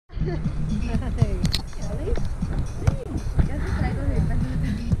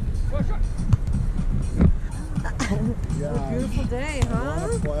Yeah, beautiful day, huh? I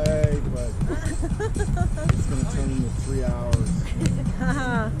want to play, but it's going to turn into 3 hours.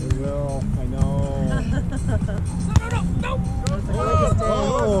 It will, I know. No!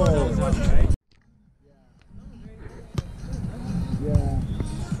 Oh! Yeah.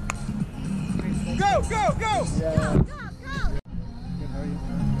 Go, go, go! Yeah. Go, go! Good, how are you?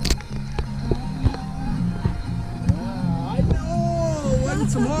 Yeah, I know! And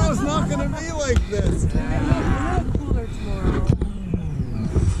tomorrow's not going to be like this. Yeah. Cooler tomorrow.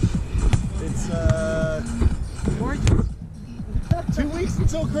 It's, 2 weeks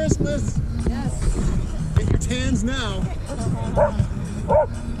until Christmas. Yes. Get your tans now.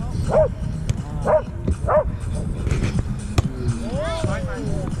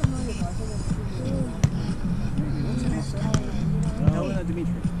 Helena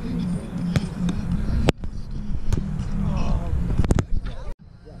Dimitri.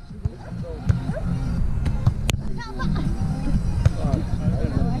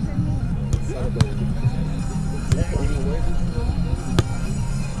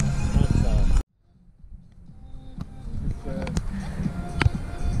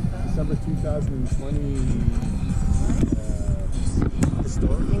 December 2020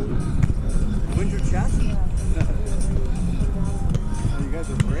 historical. When's your chest? You guys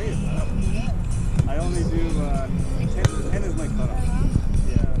are brave. I only do 10 is my cutoff.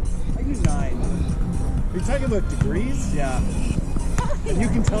 Yeah. I do 9. Are you talking about degrees? Yeah. And you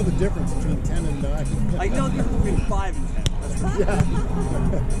can tell the difference between 10 and 9. I know the difference between 5 and 10. That's right. Yeah.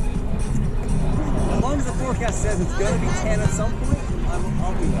 As long as the forecast says it's going to be 10 at some point,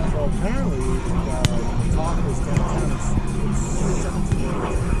 I'll do that. Well, apparently, the talk is 10. It's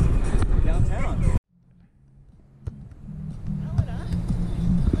 17. Down 10 on it.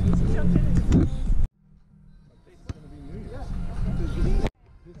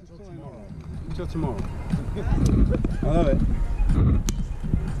 Until tomorrow. I love it. I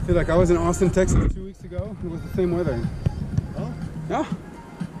feel like I was in Austin, Texas 2 weeks ago. It was the same weather. Oh? Yeah.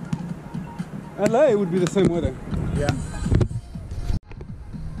 LA would be the same weather. Yeah.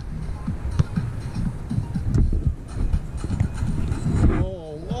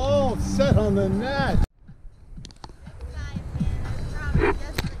 Oh, set on the net.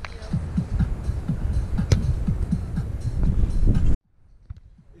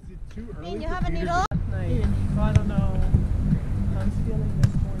 Is it too early? You have a needle? I don't know. I'm feeling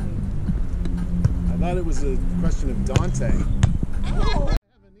this morning. I thought it was a question of Dante. Oh.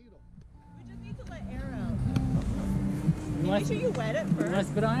 We just need to let air out. Make sure you wet it first. You want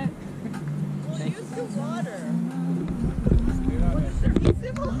to spit on it? Well, use the water.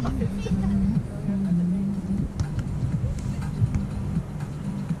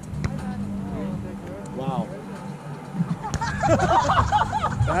 Wow.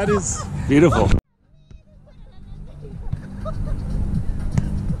 That is beautiful.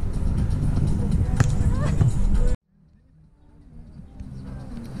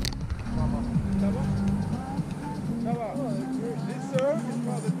 This serve is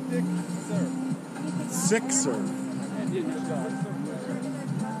called a thick serve. Sick serve.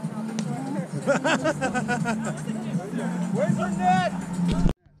 Where's your net?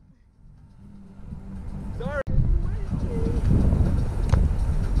 Sorry.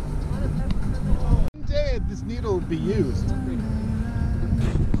 One day this needle will be used.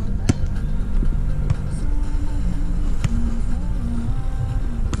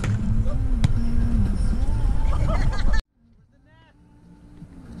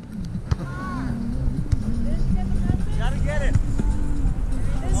 Gotta get it.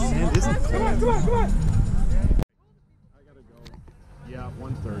 Sand isn't clear. Come on. I gotta go. Yeah,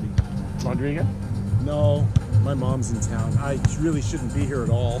 1:30. Laundry again? No, my mom's in town. I really shouldn't be here at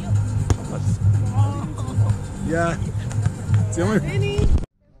all. Yeah. It's the only...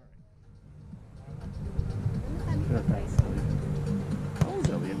 How old is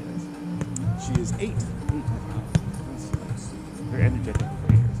Ellie anyways? She is 8. Very energetic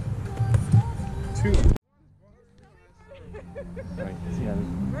for 8 years. 2. Right. See how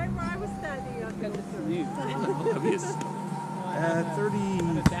Right where I was standing on the obvious. 30,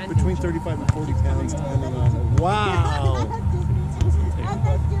 between 35 and 40 pounds, depending on... Wow!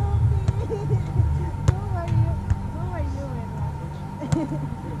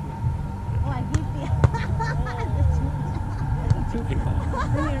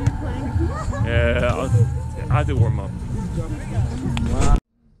 Yeah, I have to warm up. Wow.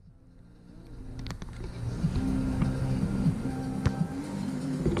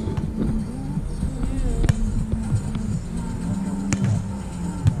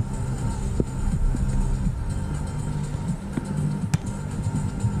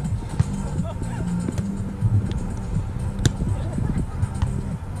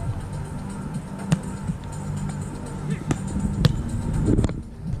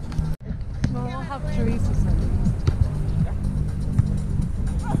 help Teresa some.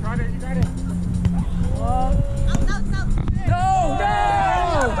 You got it.